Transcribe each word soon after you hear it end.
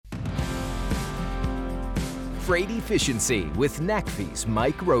Freight Efficiency with NACFE's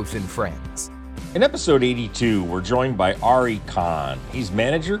Mike Roth and Friends. In episode 82, we're joined by Ari Kahn. He's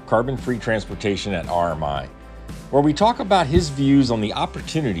manager, carbon-free transportation at RMI, where we talk about his views on the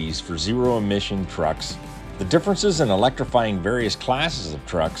opportunities for zero-emission trucks, the differences in electrifying various classes of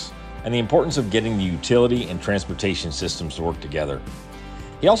trucks, and the importance of getting the utility and transportation systems to work together.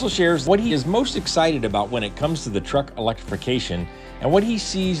 He also shares what he is most excited about when it comes to the truck electrification and what he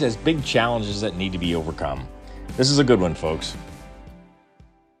sees as big challenges that need to be overcome. This is a good one, folks.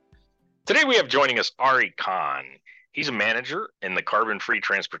 Today we have joining us Ari Kahn. He's a manager in the carbon-free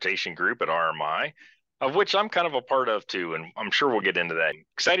transportation group at RMI, of which I'm kind of a part of too, and I'm sure we'll get into that.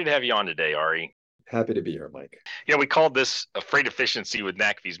 Excited to have you on today, Ari. Happy to be here, Mike. You know, we called this a Freight Efficiency with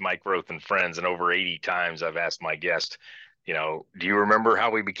NACFE's Mike Roth and Friends, and over 80 times I've asked my guest, you know, do you remember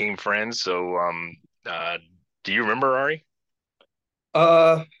how we became friends? So do you remember, Ari?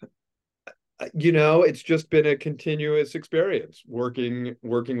 It's just been a continuous experience working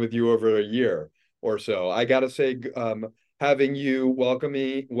with you over a year or so. I gotta say, having you welcome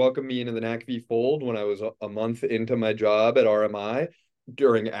me into the NACFE fold when I was a month into my job at RMI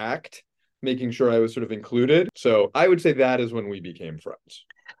during ACT, making sure I was sort of included. So I would say that is when we became friends.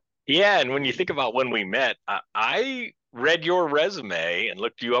 Yeah, and when you think about when we met, I read your resume and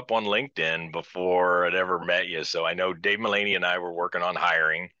looked you up on LinkedIn before I'd ever met you. So I know Dave Mulaney and I were working on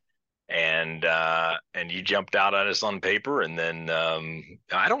hiring. And you jumped out at us on paper, and then I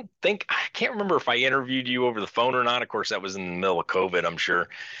can't remember if I interviewed you over the phone or not. Of course, that was in the middle of COVID, I'm sure.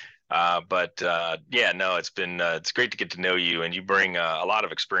 It's great to get to know you, and you bring a lot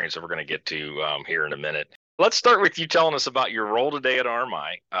of experience that we're going to get to here in a minute. Let's start with you telling us about your role today at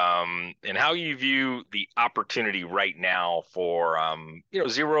RMI and how you view the opportunity right now for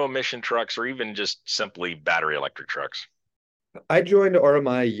zero emission trucks or even just simply battery electric trucks. I joined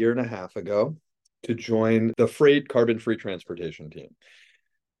RMI a year and a half ago to join the freight carbon-free transportation team.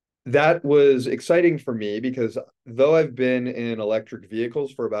 That was exciting for me because though I've been in electric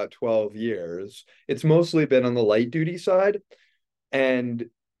vehicles for about 12 years, it's mostly been on the light duty side. And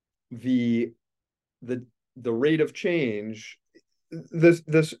the rate of change,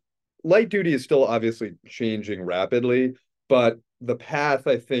 this light duty is still obviously changing rapidly, but the path,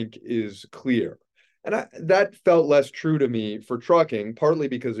 I think, is clear. And that felt less true to me for trucking, partly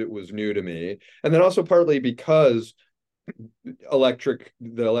because it was new to me, and then also partly because the electric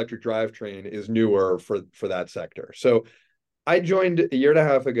drivetrain is newer for that sector. So I joined a year and a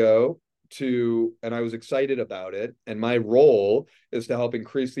half ago and I was excited about it. And my role is to help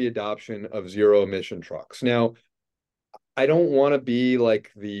increase the adoption of zero emission trucks. Now, I don't want to be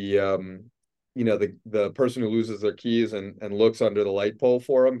like the person who loses their keys and looks under the light pole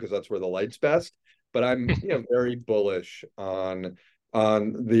for them because that's where the light's best. But I'm very bullish on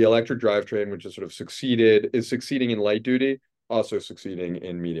the electric drivetrain, which is sort of succeeding in light duty, also succeeding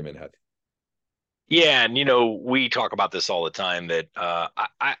in medium and heavy. Yeah, and we talk about this all the time that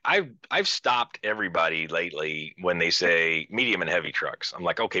I've stopped everybody lately when they say medium and heavy trucks. I'm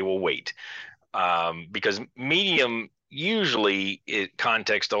like, okay, well, wait, because medium usually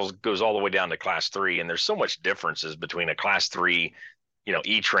context goes all the way down to class 3, and there's so much differences between a class 3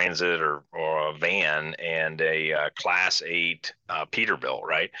 e-transit or a van and a class 8 Peterbilt,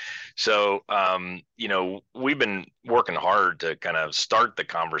 right? So, we've been working hard to kind of start the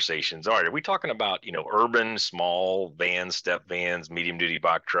conversations. All right, are we talking about, urban, small vans, step vans, medium duty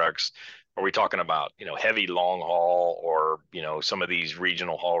box trucks? Are we talking about, heavy long haul or, some of these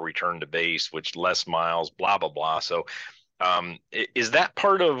regional haul return to base, which less miles, blah, blah, blah. So, is that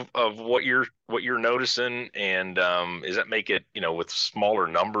part of what you're noticing, and does that make it with smaller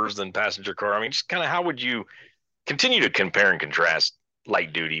numbers than passenger car? I mean, just kind of how would you continue to compare and contrast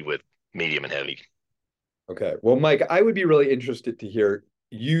light duty with medium and heavy? Okay, well, Mike, I would be really interested to hear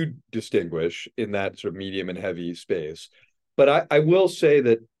you distinguish in that sort of medium and heavy space, but I will say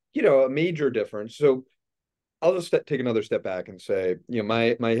that a major difference. So I'll just take another step back and say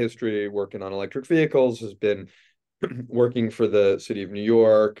my history working on electric vehicles has been working for the city of New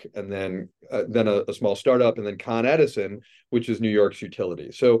York, and then a small startup, and then Con Edison, which is New York's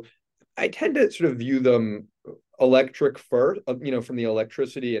utility. So I tend to sort of view them electric first, from the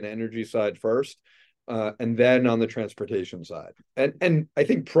electricity and energy side first, and then on the transportation side. And I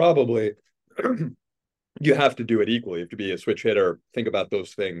think probably you have to do it equally. You have to be a switch hitter, think about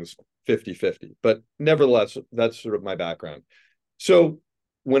those things 50-50. But nevertheless, that's sort of my background. So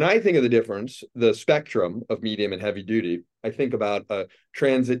when I think of the difference, the spectrum of medium and heavy duty, I think about a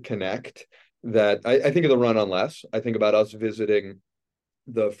Transit Connect that I think of the Run on Less. I think about us visiting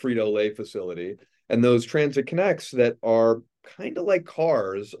the Frito-Lay facility and those Transit Connects that are kind of like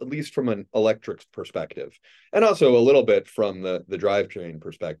cars, at least from an electric perspective, and also a little bit from the drivetrain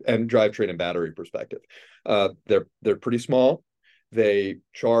perspective and drivetrain and battery perspective. They're pretty small. They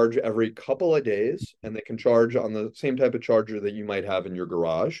charge every couple of days, and they can charge on the same type of charger that you might have in your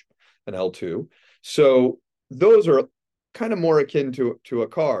garage, an L2. So those are kind of more akin to a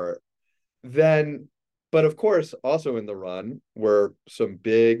car. Then, but of course, also in the run were some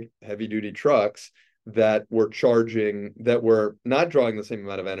big heavy duty trucks that were not drawing the same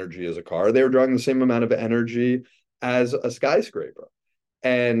amount of energy as a car. They were drawing the same amount of energy as a skyscraper.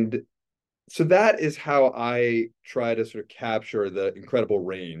 And so that is how I try to sort of capture the incredible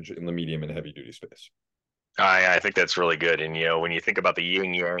range in the medium and heavy duty space. I think that's really good. And when you think about the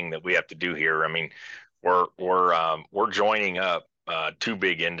yin yang that we have to do here, I mean, we're joining up two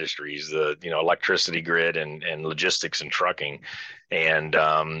big industries, the electricity grid and logistics and trucking, and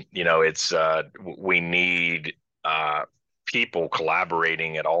it's we need people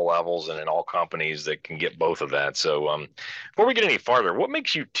collaborating at all levels and in all companies that can get both of that. So before we get any farther, what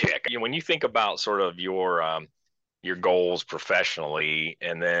makes you tick? When you think about sort of your goals professionally,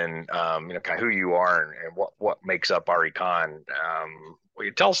 and then kind of who you are and what makes up Ari Kahn. Will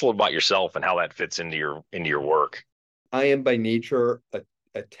you tell us a little about yourself and how that fits into your work? I am by nature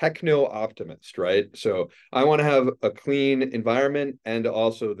a techno optimist, right? So I want to have a clean environment and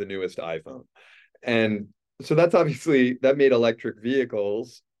also the newest iPhone. And so that made electric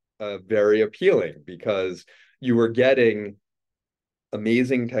vehicles very appealing, because you were getting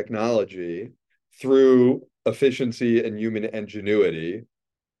amazing technology through efficiency and human ingenuity,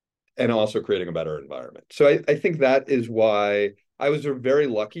 and also creating a better environment. So I think that is why I was very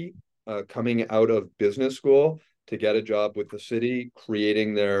lucky coming out of business school to get a job with the city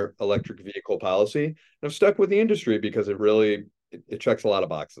creating their electric vehicle policy. And I've stuck with the industry because it checks a lot of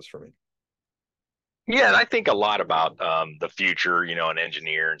boxes for me. Yeah, and I think a lot about the future, an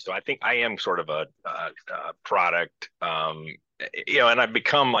engineer, and so I think I am sort of a product, and I've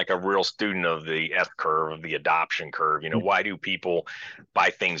become like a real student of the S curve, of the adoption curve. Why do people buy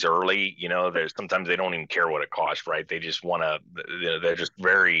things early? There's sometimes they don't even care what it costs, right? They just want to, they're just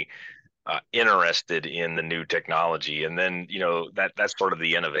very interested in the new technology, and then that's sort of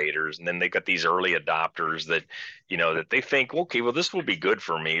the innovators, and then they got these early adopters that that they think, okay, well, this will be good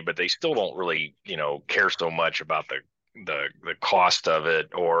for me, but they still don't really care so much about the cost of it,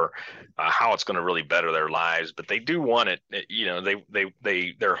 or how it's going to really better their lives, but they do want it.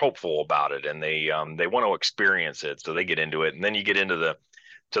 They're hopeful about it, and they want to experience it, so they get into it, and then you get into the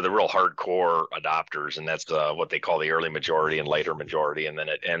real hardcore adopters, and that's what they call the early majority and later majority, and then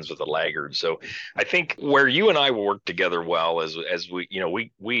it ends with the laggards. So I think where you and I will work together well as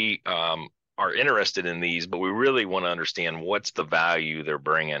we are interested in these, but we really want to understand what's the value they're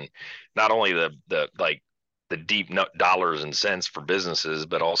bringing, not only the deep dollars and cents for businesses,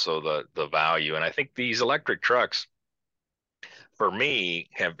 but also the value. And I think these electric trucks, for me,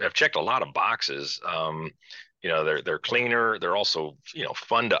 have checked a lot of boxes. They're cleaner. They're also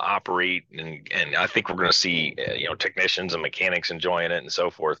fun to operate, and I think we're going to see technicians and mechanics enjoying it and so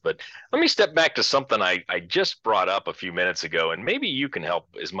forth. But let me step back to something I just brought up a few minutes ago, and maybe you can help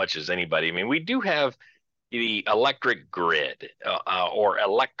as much as anybody. I mean, we do have the electric grid or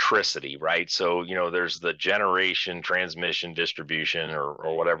electricity, right? So there's the generation, transmission, distribution,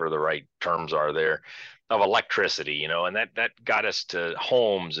 or whatever the right terms are there, of electricity, and that got us to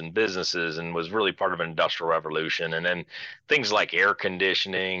homes and businesses, and was really part of an industrial revolution. And then things like air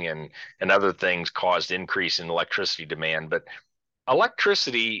conditioning and other things caused increase in electricity demand. But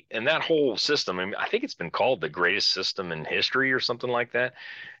electricity and that whole system, I mean, I think it's been called the greatest system in history or something like that.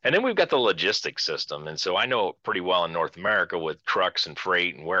 And then we've got the logistics system. And so I know it pretty well in North America with trucks and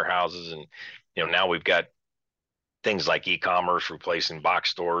freight and warehouses. And now we've got things like e-commerce replacing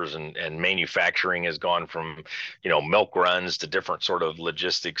box stores, and manufacturing has gone from milk runs to different sort of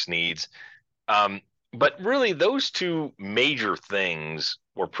logistics needs. But really, those two major things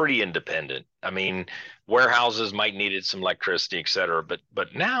were pretty independent. I mean, warehouses might needed some electricity, et cetera,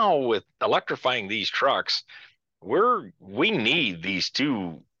 but now with electrifying these trucks, we need these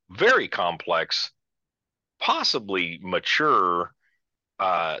two very complex, possibly mature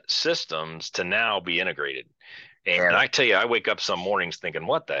systems to now be integrated. And I tell you, I wake up some mornings thinking,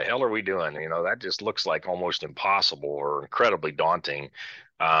 what the hell are we doing? That just looks like almost impossible or incredibly daunting.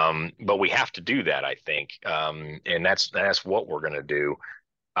 But we have to do that, I think. And that's what we're going to do.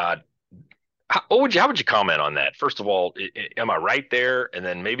 How would you comment on that? First of all, am I right there? And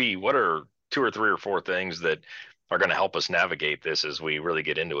then maybe what are two or three or four things that are going to help us navigate this as we really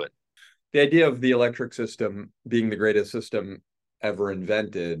get into it? The idea of the electric system being the greatest system ever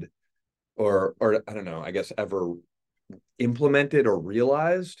invented, or I don't know, I guess ever implemented or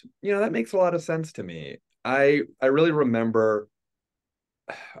realized, that makes a lot of sense to me. I really remember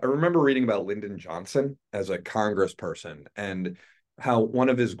reading about Lyndon Johnson as a congressperson, and how one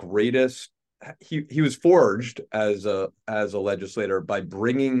of his greatest he was forged as a legislator by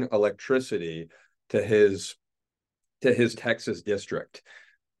bringing electricity to his Texas district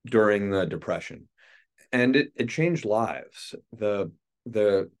during the Depression, and it changed lives. The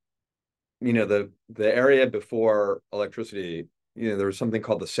area before electricity, there was something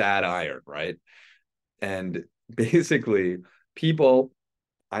called the sad iron, right? And basically, people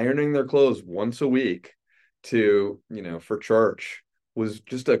ironing their clothes once a week to, for church was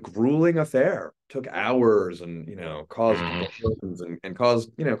just a grueling affair. Took hours, and, caused burns, and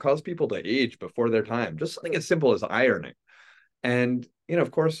caused people to age before their time. Just something as simple as ironing. And,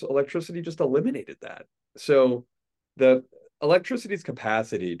 of course, electricity just eliminated that. So the electricity's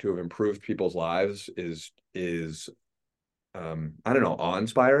capacity to have improved people's lives is I don't know,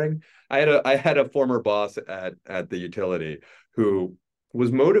 awe-inspiring. I had a former boss at the utility who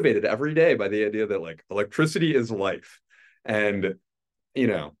was motivated every day by the idea that, like, electricity is life. And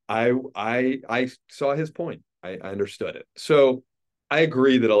I saw his point. I understood it. So I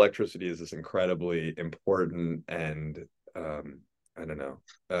agree that electricity is this incredibly important and I don't know,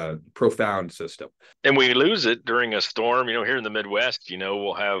 profound system. And we lose it during a storm. Here in the Midwest,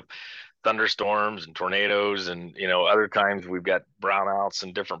 we'll have thunderstorms and tornadoes, and other times we've got brownouts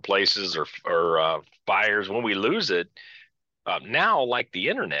in different places, or fires. When we lose it, now, like the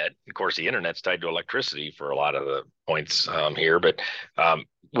internet, of course, the internet's tied to electricity for a lot of the points here, but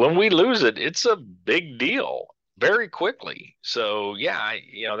when we lose it, it's a big deal very quickly. So yeah,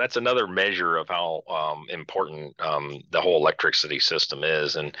 that's another measure of how important the whole electricity system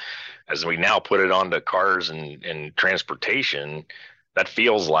is. And as we now put it onto cars and transportation, that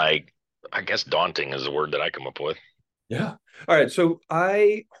feels like, I guess, daunting is the word that I come up with. Yeah. All right. So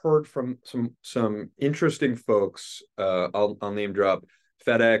I heard from some interesting folks. I'll name drop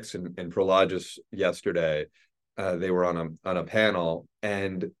FedEx and Prologis yesterday. They were on a panel,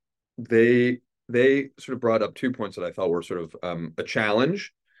 and they sort of brought up 2 points that I thought were sort of a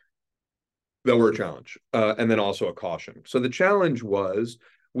challenge, and then also a caution. So the challenge was,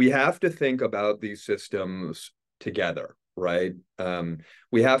 we have to think about these systems together, right?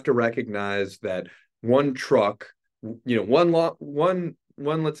 We have to recognize that one truck, one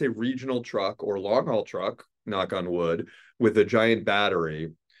let's say regional truck or long haul truck, knock on wood, with a giant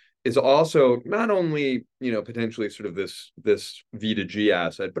battery, is also not only, potentially sort of this V to G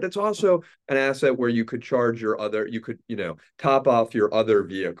asset, but it's also an asset where you could top off your other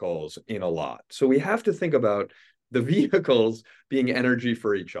vehicles in a lot. So we have to think about the vehicles being energy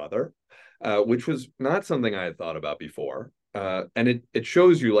for each other, which was not something I had thought about before. And it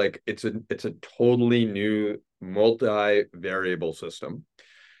shows you, like, it's a totally new multi-variable system.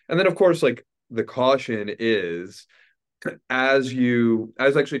 And then, of course, like, the caution is, I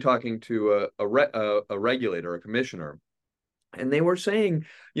was actually talking to a regulator, a commissioner, and they were saying,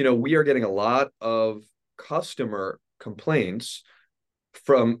 we are getting a lot of customer complaints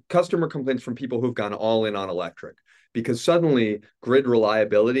from people who've gone all in on electric, because suddenly grid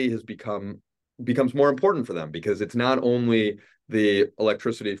reliability becomes more important for them, because it's not only the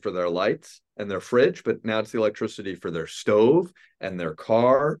electricity for their lights and their fridge, but now it's the electricity for their stove and their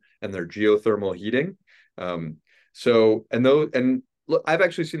car and their geothermal heating. And look, I've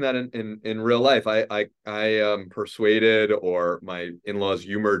actually seen that in real life. I persuaded, or my in-laws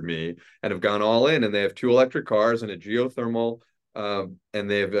humored me, and have gone all in, and they have 2 electric cars and a geothermal and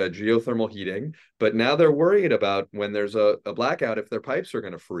they have geothermal heating, but now they're worried about when there's a blackout, if their pipes are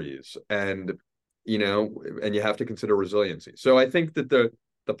going to freeze, and and you have to consider resiliency. So I think that the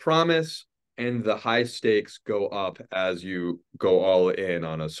promise and the high stakes go up as you go all in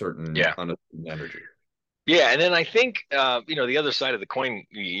on a certain energy. Yeah, and then I think the other side of the coin,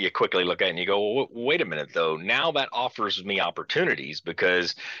 you quickly look at it and you go, well, wait a minute though. Now that offers me opportunities,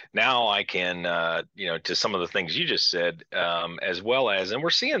 because now I can, to some of the things you just said, as well as, and we're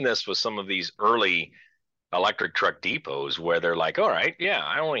seeing this with some of these early electric truck depots, where they're like, all right, yeah,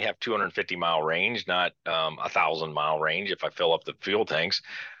 I only have 250-mile range, not 1,000-mile range if I fill up the fuel tanks,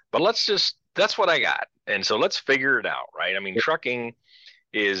 but that's what I got, and so let's figure it out, right? I mean, trucking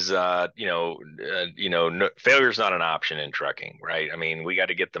is failure is not an option in trucking, right? I mean, we got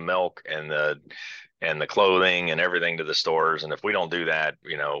to get the milk and the clothing and everything to the stores, and if we don't do that,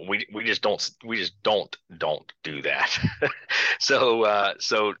 we just don't do that. The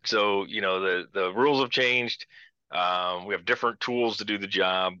rules have changed. We have different tools to do the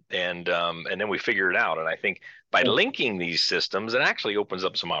job, and then we figure it out. And I think by linking these systems, it actually opens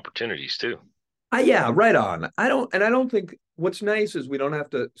up some opportunities too. Yeah, right on. I don't think what's nice is we don't have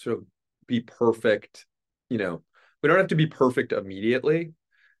to sort of be perfect, you know, we don't have to be perfect immediately.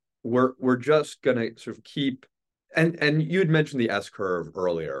 We're just gonna sort of keep and you had mentioned the S curve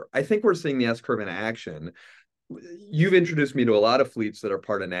earlier. I think we're seeing the S curve in action. You've introduced me to a lot of fleets that are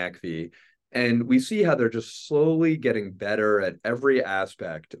part of NACV, and we see how they're just slowly getting better at every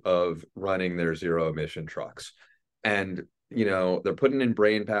aspect of running their zero emission trucks. And they're putting in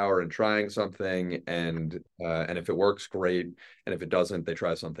brain power and trying something, and if it works, great. And if it doesn't, they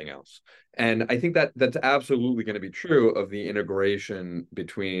try something else. And I think that that's absolutely going to be true of the integration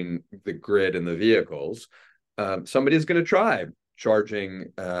between the grid and the vehicles. Somebody's going to try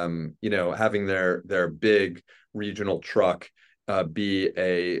charging, having their big regional truck be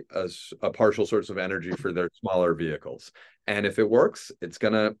a partial source of energy for their smaller vehicles. And if it works, it's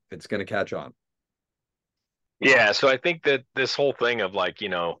gonna catch on. Yeah, so I think that this whole thing of like,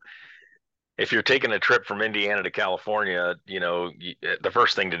 if you're taking a trip from Indiana to California, the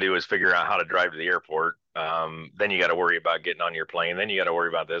first thing to do is figure out how to drive to the airport. Then you got to worry about getting on your plane. Then you got to worry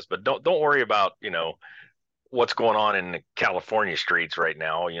about this, but don't worry about, what's going on in the California streets right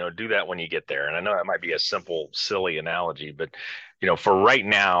now. Do that when you get there. And I know that might be a simple, silly analogy, but for right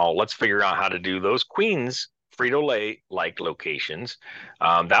now, let's figure out how to do those Queens Frito-Lay like locations.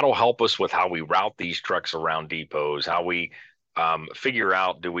 That'll help us with how we route these trucks around depots, how we figure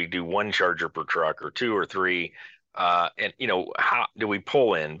out, do we do one charger per truck or two or three? And how do we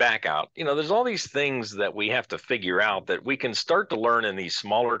pull in, back out? There's all these things that we have to figure out that we can start to learn in these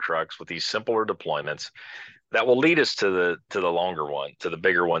smaller trucks with these simpler deployments that will lead us to the longer one, to the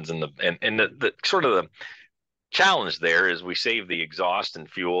bigger ones, and the sort of the challenge there is we save the exhaust and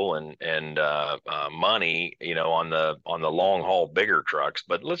fuel and money, on the long haul bigger trucks.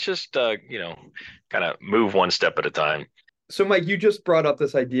 But let's just kind of move one step at a time. So Mike, you just brought up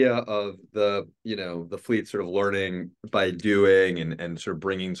this idea of the fleet sort of learning by doing and sort of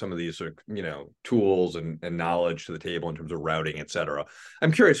bringing some of these sort of, tools and knowledge to the table in terms of routing, et cetera.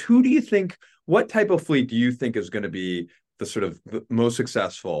 I'm curious, what type of fleet do you think is going to be the most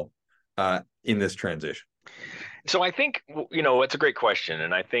successful in this transition? So I think, it's a great question.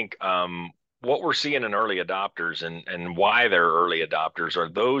 And I think what we're seeing in early adopters and why they're early adopters are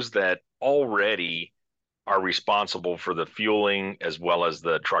those that already are responsible for the fueling as well as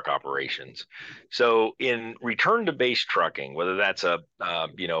the truck operations. So in return to base trucking, whether that's an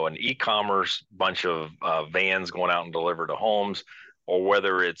e-commerce bunch of vans going out and deliver to homes, or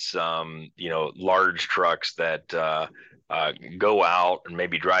whether it's large trucks that go out and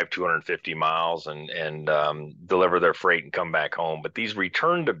maybe drive 250 miles and deliver their freight and come back home. But these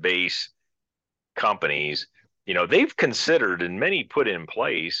return to base companies, they've considered and many put in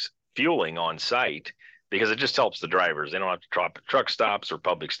place fueling on site because it just helps the drivers. They don't have to drop at truck stops or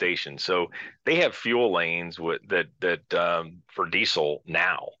public stations. So they have fuel lanes for diesel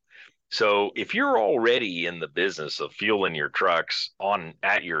now. So if you're already in the business of fueling your trucks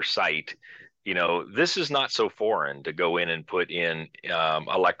at your site, this is not so foreign to go in and put in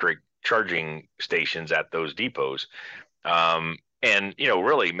electric charging stations at those depots. And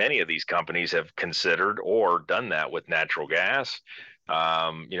really many of these companies have considered or done that with natural gas.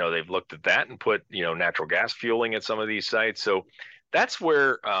 They've looked at that and put, natural gas fueling at some of these sites. So that's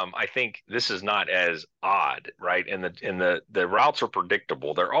where I think this is not as odd, right? And the routes are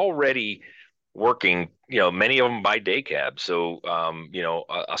predictable. They're already working, many of them by day cab. So,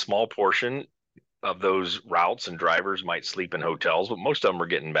 a small portion of those routes and drivers might sleep in hotels, but most of them are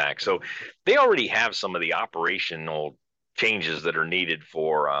getting back. So they already have some of the operational changes that are needed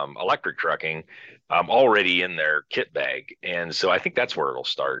for electric trucking already in their kit bag. And so I think that's where it'll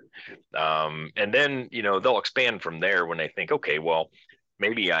start. And then, they'll expand from there when they think, okay, well,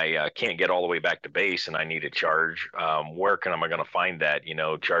 maybe I can't get all the way back to base and I need a charge. Where am I going to find that?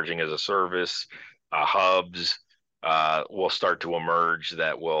 Charging as a service, hubs will start to emerge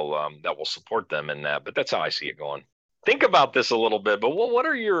that will support them in that. But that's how I see it going. Think about this a little bit, but what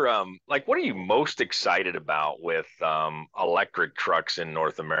are your what are you most excited about with electric trucks in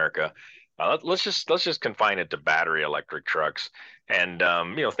North America? Let's just confine it to battery electric trucks, and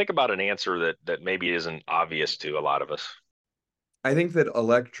think about an answer that maybe isn't obvious to a lot of us. I think that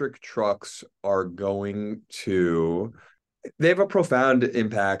electric trucks they have a profound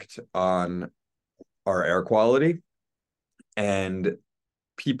impact on our air quality, and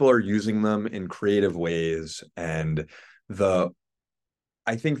people are using them in creative ways. And I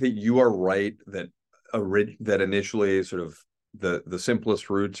think that you are right that initially sort of the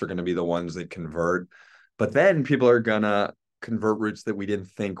simplest routes are going to be the ones that convert, but then people are going to convert routes that we didn't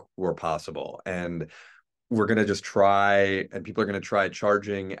think were possible. And we're going to just try, and people are going to try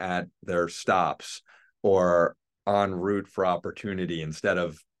charging at their stops or en route for opportunity instead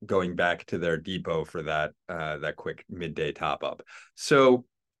of going back to their depot for that quick midday top up. So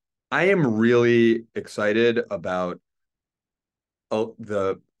I am really excited about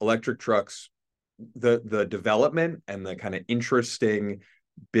the electric trucks, the development and the kind of interesting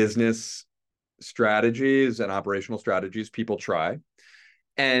business strategies and operational strategies people try.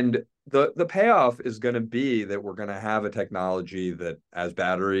 And the payoff is going to be that we're going to have a technology that, as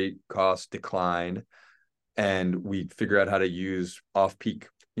battery costs decline and we figure out how to use off-peak,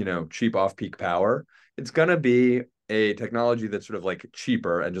 cheap off-peak power, it's going to be a technology that's sort of like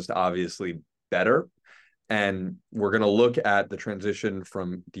cheaper and just obviously better. And we're going to look at the transition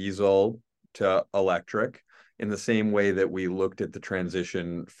from diesel to electric in the same way that we looked at the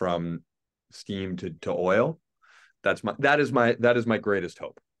transition from steam to oil. That is my greatest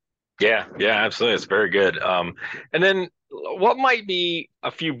hope. Yeah, absolutely. It's very good. And then what might be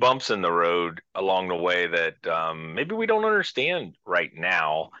a few bumps in the road along the way that maybe we don't understand right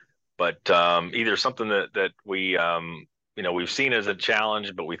now, but either something that we we've seen as a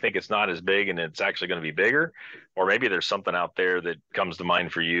challenge, but we think it's not as big and it's actually going to be bigger, or maybe there's something out there that comes to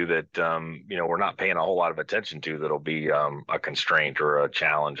mind for you that we're not paying a whole lot of attention to that'll be a constraint or a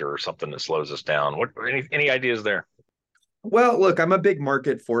challenge or something that slows us down. Any ideas there? Well, look, I'm a big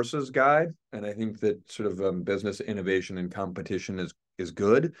market forces guy, and I think that sort of business innovation and competition is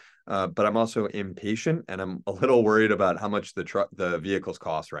good, but I'm also impatient, and I'm a little worried about how much the vehicles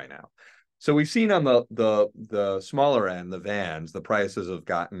cost right now. So we've seen on the smaller end, the vans, the prices have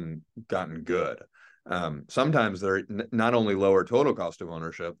gotten good. Sometimes they're not only lower total cost of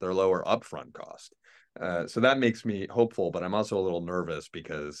ownership, they're lower upfront cost. So that makes me hopeful, but I'm also a little nervous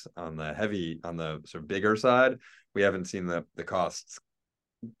because on the sort of bigger side, we haven't seen the costs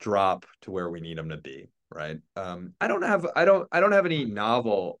drop to where we need them to be, right? I don't have any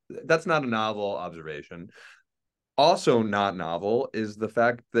novel. That's not a novel observation. Also not novel is the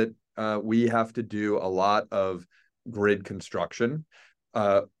fact that we have to do a lot of grid construction.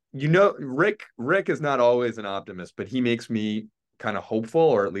 Rick is not always an optimist, but he makes me kind of hopeful,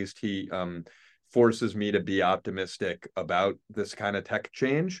 or at least he forces me to be optimistic about this kind of tech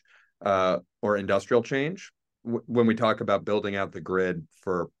change or industrial change. When we talk about building out the grid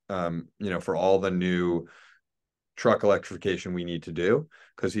for all the new truck electrification we need to do,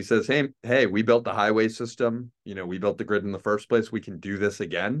 because he says, hey, we built the highway system, we built the grid in the first place, we can do this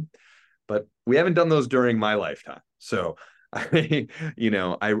again, but we haven't done those during my lifetime. So I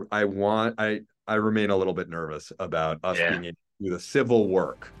remain a little bit nervous about us being able to do the civil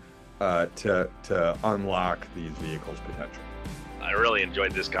work to unlock these vehicles' potential. I really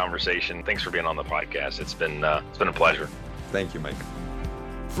enjoyed this conversation. Thanks for being on the podcast. It's been a pleasure. Thank you, Mike.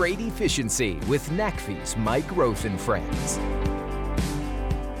 Freight Efficiency with NACFE's Mike Roth and Friends.